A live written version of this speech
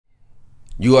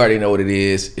You already know what it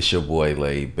is. It's your boy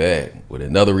Laid Back with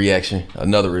another reaction,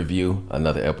 another review,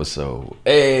 another episode.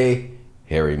 Hey,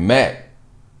 Harry Mack,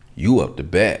 you up to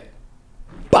bat.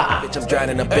 Bah. Bitch, I'm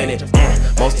drowning up in it.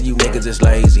 Most of you niggas is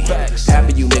lazy. Half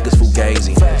of you niggas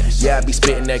fugazi. Yeah, I be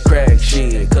spitting that crack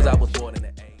shit, cause I was born in the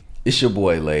 80s. It's your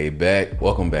boy Laid Back.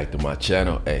 Welcome back to my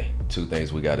channel. Hey, two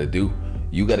things we gotta do.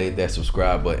 You gotta hit that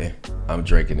subscribe button. I'm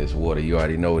drinking this water. You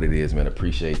already know what it is, man.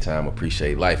 Appreciate time,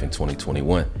 appreciate life in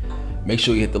 2021. Make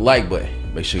sure you hit the like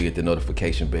button. Make sure you hit the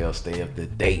notification bell. Stay up to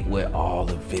date with all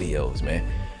the videos, man.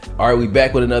 All right, we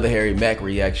back with another Harry Mack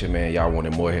reaction, man. Y'all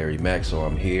wanted more Harry Mack, so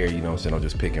I'm here. You know what I'm saying? I'm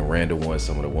just picking random ones.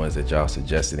 Some of the ones that y'all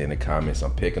suggested in the comments,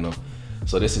 I'm picking them.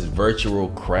 So this is Virtual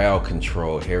Crowd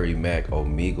Control Harry Mack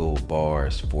Omegle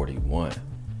Bars 41.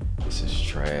 This is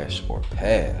Trash or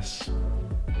Pass.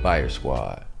 Fire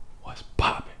Squad. What's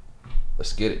poppin'?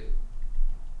 Let's get it.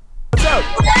 What's up?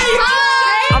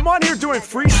 I'm on here doing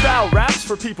freestyle raps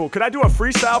for people. Could I do a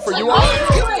freestyle for you all?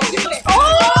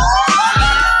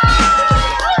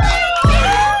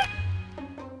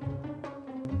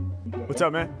 What's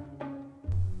up, man?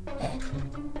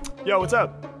 Yo, what's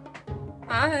up?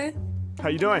 Hi. How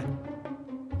you doing?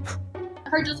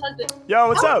 Her just husband. Yo,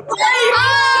 what's up?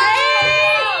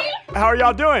 Hi. How are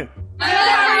y'all doing?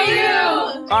 How are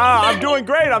you? I'm doing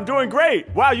great. I'm doing great.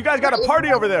 Wow, you guys got a party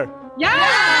over there.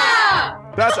 Yeah.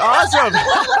 That's awesome.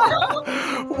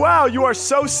 Wow, you are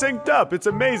so synced up. It's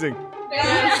amazing. We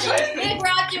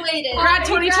graduated. Grad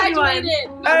 2021.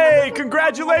 Hey,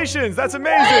 congratulations. That's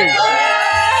amazing.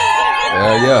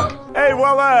 Yeah. Hey,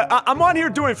 well, I'm on here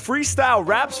doing freestyle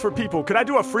raps for people. Could I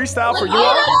do a freestyle for you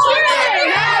all?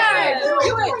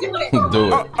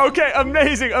 Do it. Okay,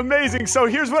 amazing, amazing. So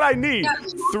here's what I need.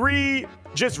 3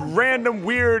 just random,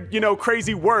 weird,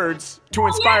 crazy words to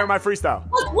inspire my freestyle.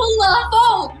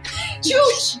 Phone.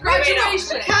 Chooch.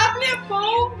 Graduation. Cabinet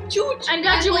phone. Chooch. And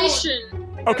graduation.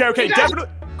 Okay, definitely.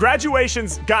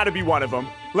 Graduation's gotta be one of them.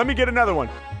 Let me get another one.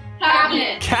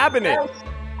 Cabinet.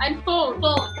 And phone.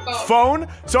 Phone?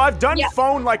 So I've done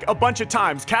phone like a bunch of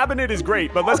times. Cabinet is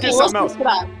great, but let's get something else.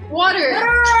 Water.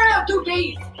 Do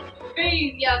vase.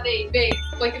 Vase, yeah, vase.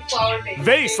 Like a flower vase.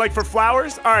 Vase, like for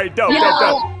flowers? All right, dope.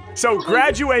 So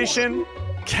graduation,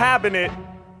 cabinet,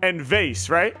 and vase,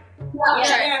 right?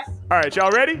 Yes. All right,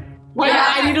 y'all ready?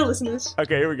 Yeah, I need to listen to this.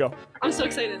 Okay, here we go. I'm so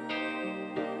excited.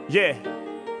 Yeah.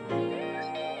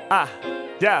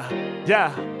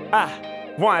 Yeah.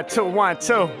 1, 2, 1,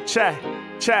 2. Check.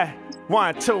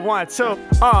 1, 2, 1, 2.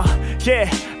 Yeah.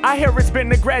 I hear it's been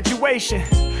a graduation.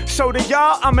 So to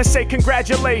y'all, I'ma say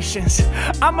congratulations.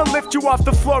 I'ma lift you off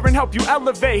the floor and help you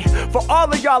elevate. For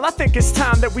all of y'all, I think it's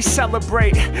time that we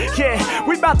celebrate. Yeah,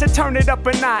 we about to turn it up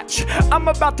a notch. I'm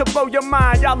about to blow your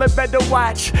mind, y'all had better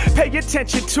watch. Pay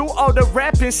attention to all the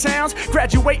rapping sounds.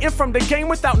 Graduating from the game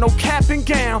without no cap and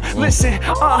gown. Listen,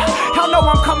 y'all know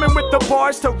I'm coming with the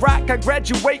bars to rock. I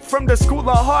graduate from the school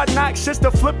of hard knocks just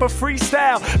to flip a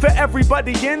freestyle for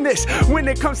everybody in this. When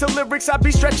it comes to lyrics, I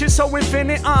be stretching so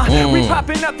infinite. We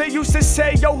popping up. They used to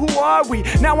say, yo, who are we?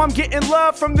 Now I'm getting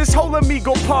love from this whole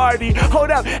Omegle party.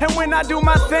 Hold up, and when I do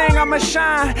my thing, I'ma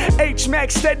shine. H-Mack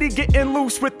steady getting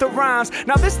loose with the rhymes.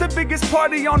 Now this the biggest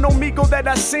party on Omegle that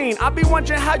I seen. I be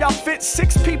wondering how y'all fit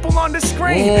 6 people on the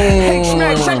screen.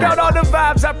 H-Mack, check out all the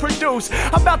vibes I produce.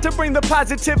 I'm about to bring the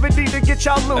positivity to get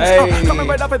y'all loose. Coming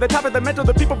right up at the top of the mental,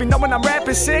 the people be knowing I'm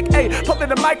rapping sick. Hey, pulling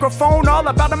the microphone all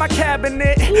about in my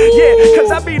cabinet. Yeah,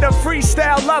 cause I be the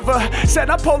freestyle lover.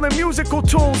 Said I'm pulling musical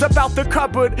tools about the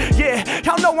cupboard. Yeah,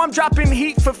 y'all know I'm dropping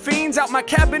heat for fiends. Out my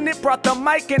cabinet, brought the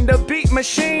mic and the beat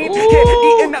machine.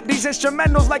 Yeah, eating up these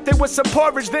instrumentals like they was some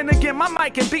porridge. Then again, my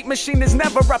mic and beat machine is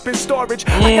never up in storage.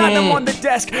 I got them on the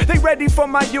desk, they ready for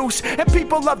my use. And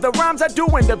people love the rhymes I do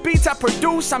and the beats I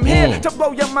produce. I'm here to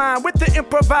blow your mind with the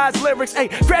improvised lyrics. Hey,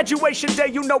 graduation day,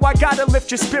 you know I gotta lift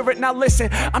your spirit. Now listen,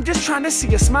 I'm just trying to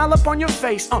see a smile up on your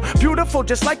face. Beautiful,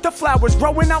 just like the flowers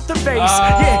growing out the vase.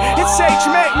 Yeah, it's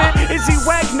H-Mack, man. Is he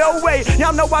whack? No way.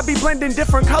 Y'all know I be blending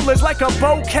different colors like a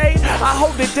bouquet. I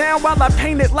hold it down while I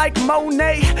paint it like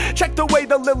Monet. Check the way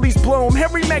the lilies bloom.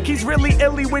 Harry Mack, he's really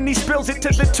illy when he spills it to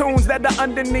the tunes that are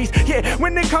underneath. Yeah,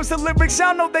 when it comes to lyrics,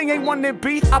 y'all know they ain't one to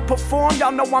beat. I perform,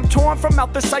 y'all know I'm torn from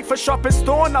out the cipher, sharp as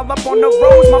thorn. All up on the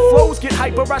roads, my flows get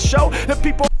hyper. I show the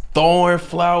people. Thorn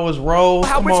flowers roll.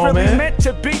 How Come it's on, really man. meant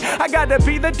to be. I gotta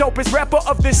be the dopest rapper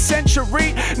of this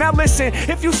century. Now listen,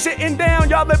 if you sitting down,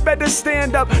 y'all had better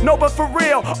stand up. No, but for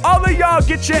real, all of y'all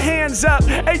get your hands up.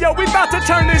 Hey yo, we about to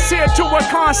turn this here to a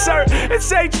concert. It's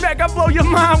H-Mack, I blow your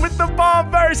mind with the bomb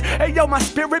verse. Hey yo, my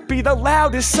spirit be the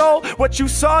loudest soul. What you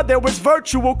saw there was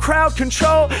virtual crowd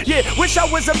control. Yeah, wish I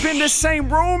was up in the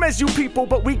same room as you people,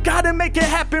 but we gotta make it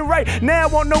happen right now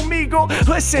on Omegle.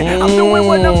 Listen, I'm doing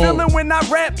what I'm feeling when I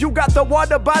rap. You got the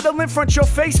water bottle in front your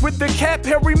face with the cap.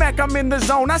 Harry Mack, I'm in the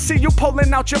zone. I see you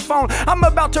pulling out your phone. I'm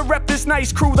about to rep this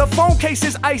nice crew. The phone case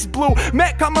is ice blue.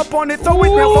 Mack, I'm up on it. Throw it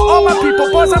down for all my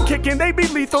people. Buzz, I'm kicking. They be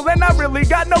lethal, and I really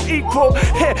got no equal.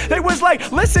 Yeah, they was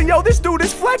like, listen, yo, this dude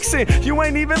is flexing. You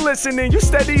ain't even listening. You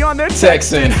steady on their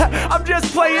texting. I'm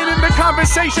just playing in the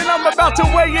conversation. I'm about to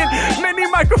weigh in. Many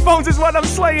microphones is what I'm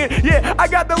slaying. Yeah, I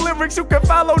got the lyrics you can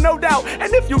follow, no doubt.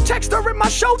 And if you text her in my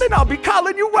show, then I'll be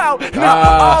calling you out.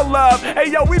 Now, all love.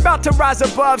 Hey, yo, we about to rise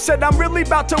above. Said I'm really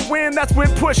about to win. That's when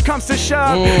push comes to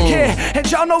shove. Yeah, and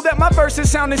y'all know that my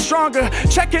verses sounding stronger.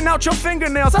 Checking out your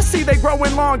fingernails. I see they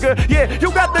growing longer. Yeah,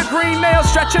 you got the green nails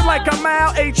stretching like a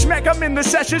mile. H-Mack, I'm in the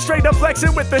session, straight up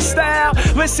flexing with the style.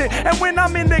 Listen, and when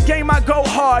I'm in the game, I go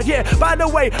hard. Yeah, by the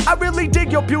way, I really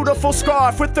dig your beautiful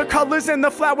scarf with the colors and the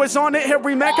flowers on it.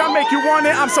 Harry Mack, I make you want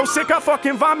it. I'm so sick, I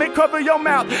fucking vomit. Cover your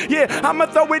mouth. Yeah, I'ma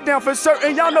throw it down for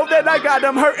certain. Y'all know that I got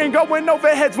them hurting. Going over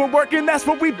heads when working, that's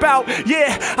what we bout.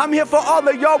 Yeah, I'm here for all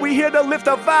of y'all. We here to lift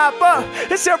the vibe up.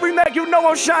 It's Harry Mack, you know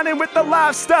I'm shining with the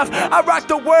live stuff. I rock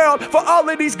the world for all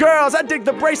of these girls. I dig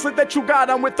the bracelet that you got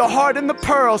on with the heart and the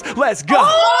pearls. Let's go.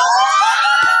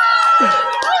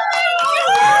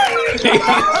 Thank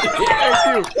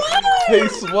you. He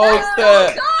smoked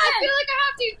that. I feel like I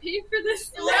have to pay for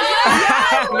this.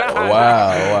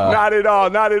 Wow. Not at all,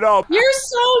 not at all. You're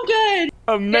so good.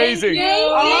 Amazing.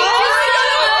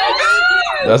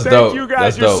 That's Thank dope. you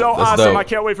guys, That's you're dope. so That's awesome. dope. I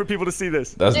can't wait for people to see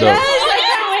this. That's dope.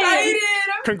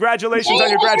 Congratulations on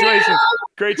your graduation.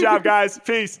 Great job, guys.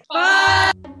 Peace.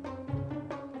 Bye.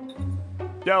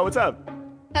 Yo, what's up?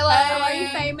 Hello, are you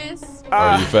famous?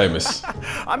 Are you famous?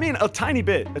 I mean, a tiny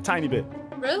bit.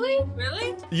 Really?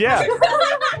 Really? Yeah.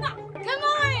 Come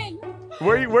on!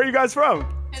 Where are you guys from?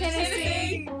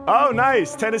 Tennessee. Oh,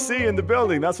 nice. Tennessee in the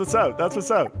building. That's what's up. That's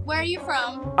what's up. Where are you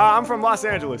from? I'm from Los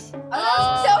Angeles.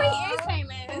 Oh, so he is famous.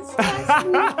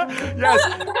 Yes,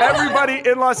 everybody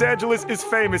in Los Angeles is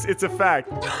famous. It's a fact.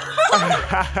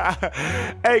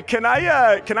 Hey, can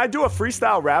I do a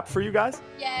freestyle rap for you guys?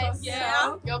 Yes.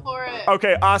 Yeah. Go for it.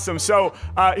 Okay, awesome. So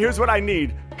here's what I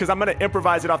need, because I'm gonna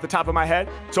improvise it off the top of my head.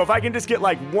 So if I can just get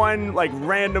like one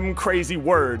random crazy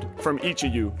word from each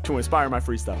of you to inspire my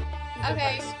freestyle.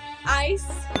 Okay. Ice.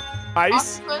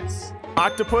 Ice. Octopus.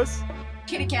 Octopus.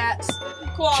 Kitty cats.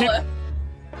 Koala.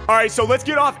 All right, so let's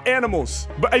get off animals.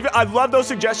 But I love those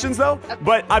suggestions though.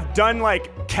 But I've done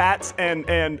like cats and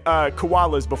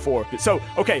koalas before. So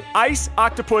okay, ice,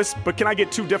 octopus. But can I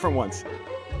get two different ones?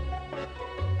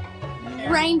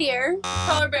 Reindeer.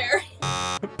 Polar bear.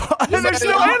 They're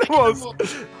still animals.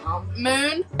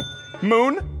 Moon.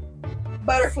 Moon.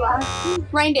 Butterfly.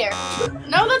 Reindeer.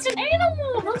 No, that's an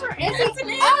animal. Those are animals. It's an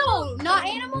animal. Oh, not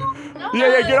animal? No.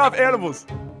 Yeah, get off animals.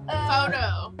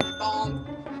 Photo. Bong.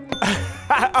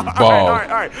 All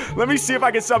right. Let me see if I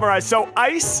can summarize. So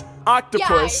ice,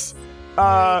 octopus,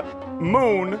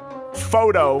 moon,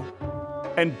 photo,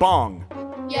 and bong.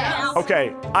 Yeah.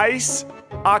 Okay, ice,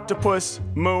 octopus,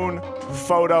 moon,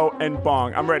 photo, and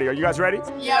bong. I'm ready. Are you guys ready?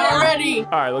 Yeah, we're ready.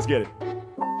 All right, let's get it.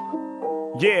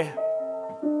 Yeah.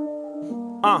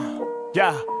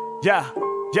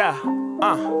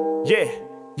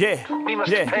 We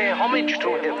must pay homage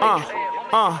to him.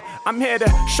 I'm here to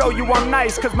show you I'm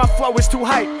nice, cause my flow is too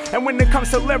hype. And when it comes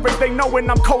to lyrics, they know when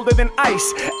I'm colder than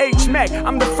ice. H-Mack,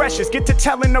 I'm the freshest, get to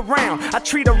telling around. I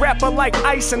treat a rapper like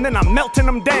ice and then I'm melting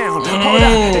them down. Hold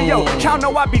up, hey yo, y'all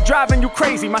know I be driving you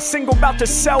crazy. My single about to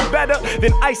sell better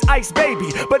than Ice Ice Baby.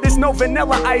 But it's no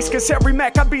vanilla ice, cause Harry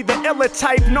Mack, I be the illa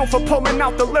type. Known for pulling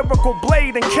out the lyrical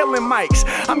blade and killing mics.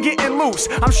 I'm getting loose,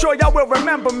 I'm sure y'all will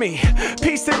remember me.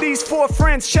 Peace to these 4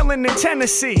 friends chilling in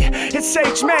Tennessee. It's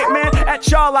H-Mack, man, at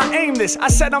y'all I aim this. I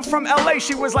said I'm from LA,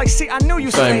 she was like, see, I knew you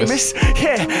was famous.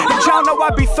 Yeah, and y'all know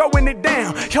I be throwing it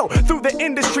down. Yo, through the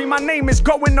industry, my name is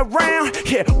going around.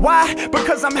 Yeah, why?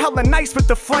 Because I'm hella nice with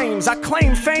the flames. I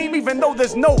claim fame even though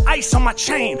there's no ice on my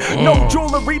chain. No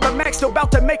jewelry, but Mack's still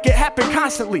about to make it happen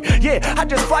constantly. Yeah, I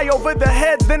just fly over the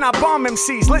heads, then I bomb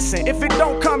MCs. Listen, if it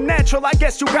don't come natural, I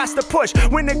guess you got to push.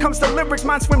 When it comes to lyrics,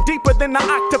 mine swim deeper than the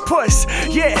octopus.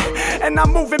 Yeah, and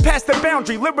I'm moving past the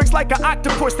boundary. Lyrics like an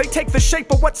octopus, they take the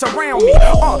shape of what's around me.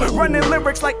 Running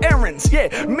lyrics like errands.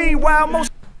 Yeah, meanwhile,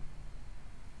 most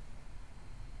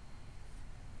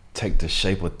take the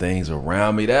shape of things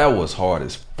around me. That was hard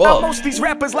as fuck. Almost these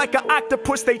rappers like an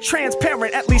octopus, they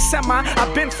transparent, at least semi.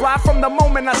 I've been fly from the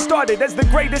moment I started. As the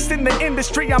greatest in the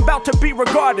industry, I'm about to be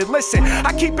regarded. Listen,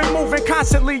 I keep it moving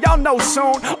constantly, y'all know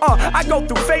soon. I go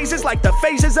through phases like the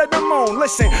phases of the moon.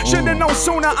 Listen, should've known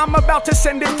sooner, I'm about to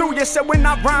send it through you. So when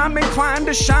I rhyme, inclined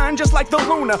to shine just like the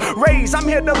lunar rays. I'm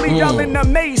here to leave y'all in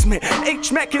amazement.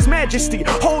 Mack His Majesty,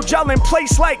 hold y'all in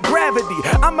place like gravity.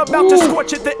 I'm about to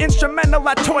scorch it, the instrumental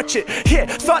I torch it. Yeah,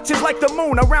 thoughts is like the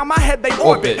moon, around my head they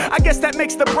orbit. I guess that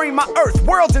makes the brain my earth,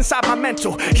 worlds inside my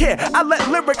mental. Yeah, I let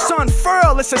lyrics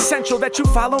unfurl, it's essential that you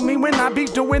follow me when I be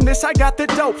doing this. I got the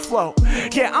dope flow.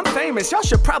 Yeah, I'm famous, y'all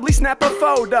should probably snap a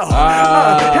photo.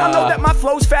 Y'all know that my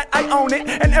flow's fat, I own it.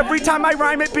 And every time I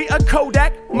rhyme it be a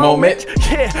Kodak moment.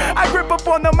 Yeah, I grip up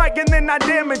on the mic and then I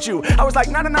damage you. I was like,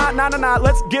 nah,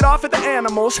 let's get off at the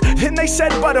animals. Then they said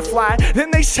butterfly,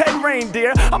 then they said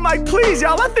reindeer. I'm like, please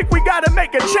y'all, I think we gotta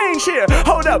make a change here.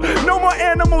 Hold up, no more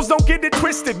animals, don't get it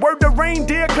twisted. Word to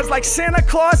reindeer, cause like Santa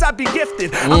Claus I be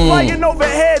gifted. I'm flying over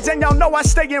heads and y'all know I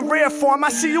stay in rare form. I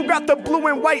see you got the blue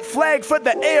and white flag for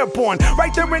the airborne.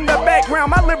 Right there in the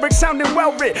background, my lyrics sounding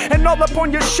well writ. And all up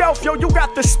on your shelf, yo, you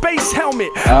got the space helmet.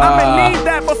 I'ma need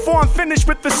that before I'm finished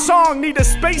with the song. Need a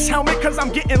space helmet cause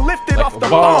I'm getting lifted like off the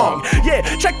bong. Yeah,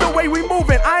 check the way we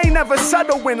moving, I ain't never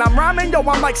subtle when I'm rhyming. Yo,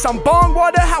 I'm like some bong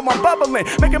water, how I'm bubbling.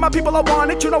 Making my people I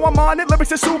want it, you know I'm on it.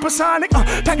 Lyrics is supersonic,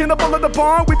 packing up all of the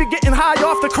bong. We be getting high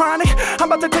off the chronic.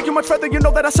 I'm about to take you much further, you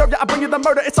know that I serve you. I bring you the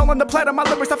murder, it's all on the platter. My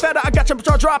lyrics are fatter, I got your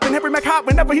jaw dropping. Every Mack hot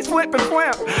whenever he's flipping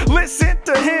flam. Listen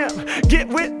to him, get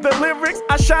with the lyrics,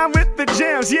 I shine with the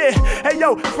gems. Yeah, hey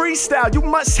yo, freestyle, you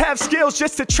must have skills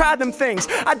just to try them things.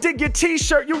 I dig your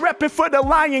t-shirt, you reppin' for the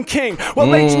Lion King. Well,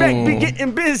 Mack be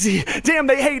getting busy. Damn,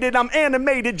 they hate it, I'm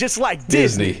animated just like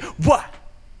Disney. What?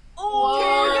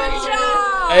 Oh, good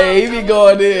job. Hey, he be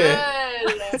going there.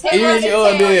 He be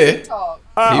going there.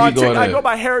 I go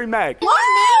by Harry Mack. 1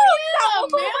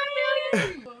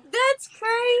 million. That's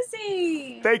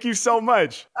crazy. Thank you so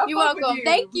much. You're welcome.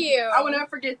 Thank you. I will never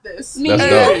forget this. Me That's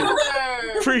too. dope.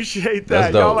 Appreciate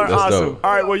that. Y'all are That's awesome. dope.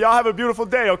 All right, well, y'all have a beautiful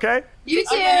day, okay? You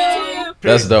too.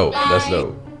 That's dope. Bye. That's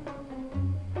dope.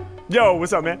 Yo,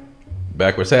 what's up, man?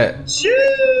 Backwards hat. Just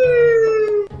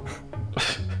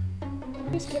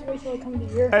can't wait till I come to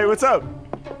your Hey, what's up?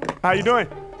 How you doing?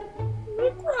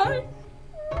 I'm crying.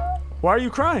 Why are you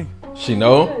crying? She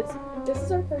know? Because this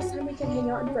is our first time we can hang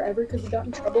out in forever because we got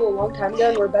in trouble a long time ago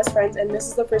and we're best friends, and this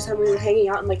is the first time we were hanging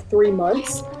out in like 3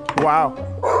 months. Wow.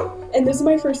 And this is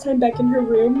my first time back in her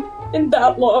room in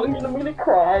that long, and I'm gonna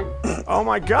cry. Oh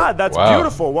my God, that's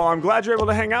beautiful. Well, I'm glad you're able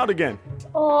to hang out again.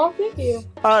 Aw, thank you.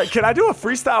 Can I do a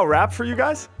freestyle rap for you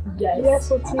guys? Yes,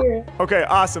 let's hear it. Okay,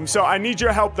 awesome. So I need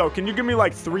your help though. Can you give me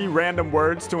like 3 random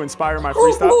words to inspire my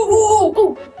freestyle?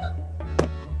 Ooh.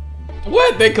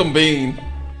 What? They combine.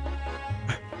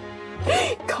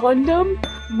 Condom,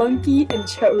 monkey, and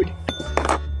chode.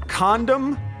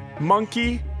 Condom,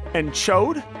 monkey, and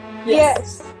chode?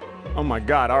 Yes. Oh my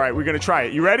God. All right, we're gonna try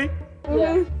it. You ready?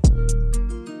 Yeah.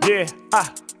 Yeah.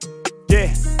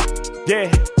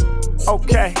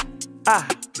 Okay.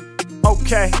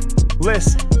 Okay.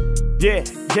 Listen. Yeah.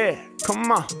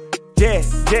 Come on. Yeah.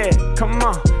 Come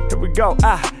on. Here we go.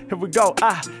 Here we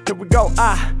go.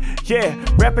 Yeah.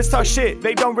 Rappers talk shit,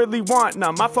 they don't really want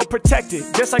none. My flow protected,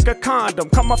 just like a condom.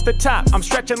 Come off the top, I'm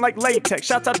stretching like latex.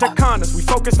 Shouts out to condoms, we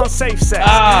focused on safe sex.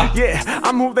 Yeah,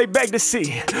 I'm who they beg to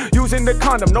see. Using the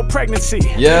condom, no pregnancy.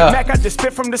 Yeah. Mack, I just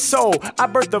spit from the soul. I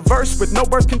birth the verse with no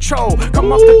birth control.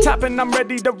 Come off the top and I'm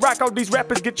ready to rock. All these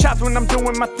rappers get chopped when I'm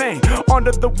doing my thing.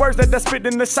 Under the words that I spit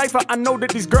in the cypher, I know that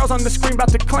these girls on the screen about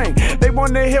to cling. They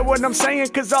wanna hear what I'm saying,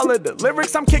 cause all of the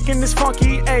lyrics I'm kicking is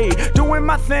funky. Ayy, doing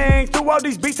my thing. Through all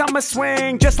these beats I'ma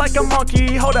swing just like a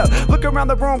monkey. Hold up, look around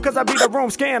the room cause I be the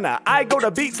room scanner. I go to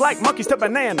beats like monkeys to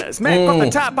bananas. Man, from the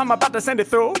top I'm about to send it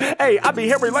through. Hey, I be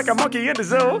hairy like a monkey in the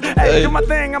zoo. Hey, do my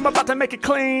thing, I'm about to make it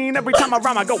clean. Every time I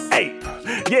rhyme I go ape.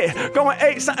 Yeah, going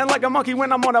ape, something like a monkey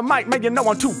when I'm on a mic. Man, you know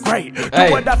I'm too great.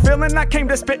 Do what I feel and I came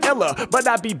to spit iller, but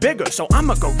I be bigger, so I'm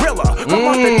a gorilla. Come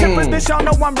on the tip of this, y'all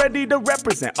know I'm ready to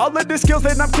represent. All of the skills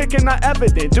that I'm kicking are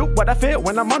evident. Do what I feel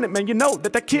when I'm on it, man, you know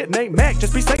that kid named Mack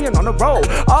just be staying on the road.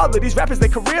 All of these rappers, their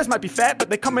careers might be fat, but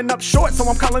they coming up short, so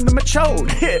I'm calling them a chode.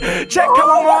 Check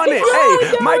how I'm on it.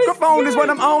 Hey, microphone is what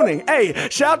I'm owning. Hey,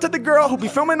 shout out to the girl who be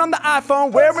filming on the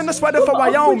iPhone, wearing the sweater for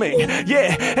Wyoming.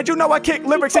 Yeah, and you know I kick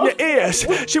lyrics in your ears.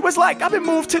 years. She was like, I've been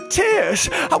moved to tears.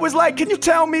 I was like, can you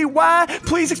tell me why?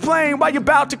 Please explain why you're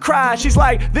about to cry. She's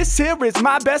like, this here is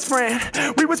my best friend.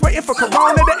 We was waiting for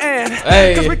Corona to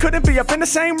end, cause we couldn't be up in the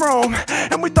same room,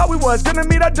 and we thought we was gonna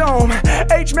meet our doom.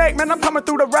 H-Mack, man, I'm coming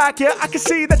through the rock, yeah. I can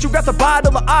see that you got the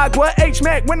bottle of agua.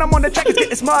 H-Mack, when I'm on the track, it's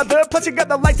getting smothered. Plus you got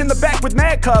the lights in the back with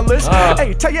mad colors.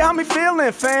 Hey, tell you how me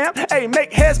feeling, fam. Hey,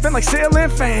 make heads spin like ceiling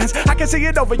fans. I can see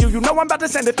it over you, you know I'm about to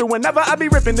send it through. Whenever I be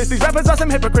ripping this, these rappers are some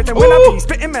hypocrites, and when I be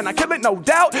spitting, man, I kill it, no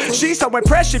doubt. She's so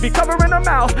impressed, she be covering her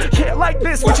mouth, yeah, like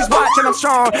this when she's watching, I'm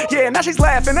strong. Yeah, now she's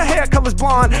laughing, her hair color's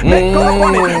blonde. Make go up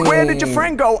on it, where did your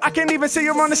friend go? I can't even see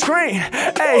her on the screen.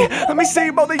 Hey, let me see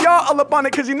both of y'all all up on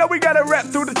it, cause you know we gotta rap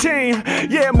through the team.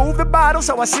 Yeah, move the bottle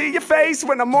so I see your face.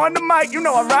 When I'm on the mic, you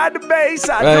know I ride the bass.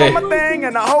 I do my thing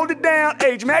and I hold it down.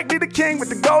 H-Mack be the king with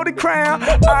the golden crown.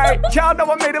 Alright, y'all know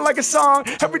I made it like a song.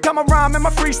 Every time I rhyme and my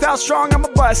freestyle strong, I'm a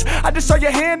bust. I just saw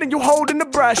your hand and you holding the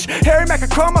brush. Harry Mack a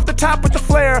crumb off the top with the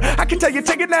flare. I can tell you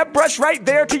taking that brush right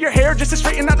there to your hair just to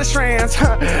straighten out the strands.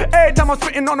 Every time I'm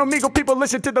spitting on Omegle, people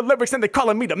listen to the lyrics and they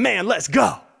calling me the man. Let's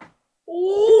go.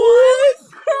 What?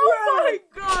 Oh my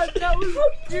god, that was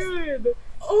good.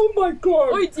 Oh my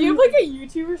god. Wait, do you have like a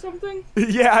YouTube or something?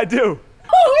 Yeah, I do.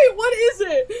 Oh wait, what is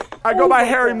it? I go by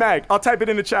Harry Mack. I'll type it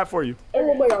in the chat for you.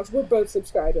 Oh my gosh, we're both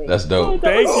subscribing. That's dope.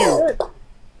 Thank you.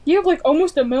 You have like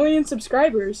almost 1 million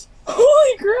subscribers.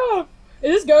 Holy crap.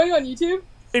 Is this going on YouTube?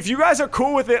 If you guys are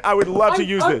cool with it, I would love to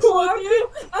use this. Cool with you.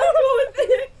 I'm cool with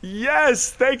it.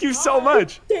 Yes, thank you so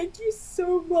much. Thank you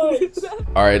so much.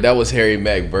 All right, that was Harry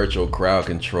Mack, virtual crowd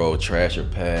control, trash or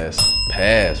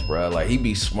pass, bro. Like he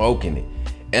be smoking it,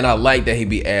 and I like that he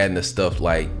be adding the stuff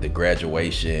like the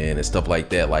graduation and stuff like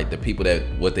that. Like the people that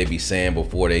what they be saying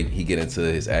before he get into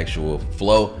his actual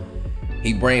flow.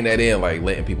 He bring that in, like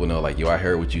letting people know, like, yo, I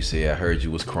heard what you said. I heard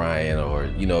you was crying, or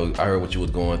you know, I heard what you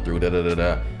was going through. Da da da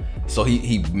da. So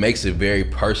he makes it very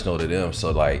personal to them.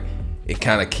 So like it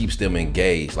kind of keeps them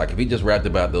engaged. Like if he just rapped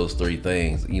about those 3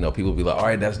 things, you know, people be like, all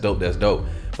right, that's dope, that's dope.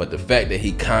 But the fact that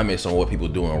he comments on what people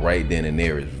doing right then and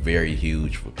there is very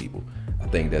huge for people. I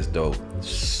think that's dope.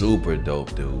 Super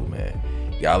dope, dude, man.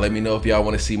 Y'all let me know if y'all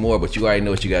want to see more, but you already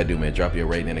know what you gotta do, man. Drop your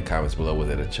rating in the comments below,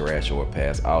 whether it's a trash or a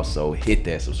pass. Also hit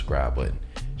that subscribe button.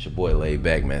 It's your boy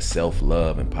LayedBak, man.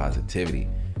 Self-love and positivity.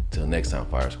 Till next time,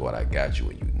 Fire Squad, I got you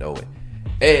and you know it.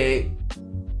 Hey.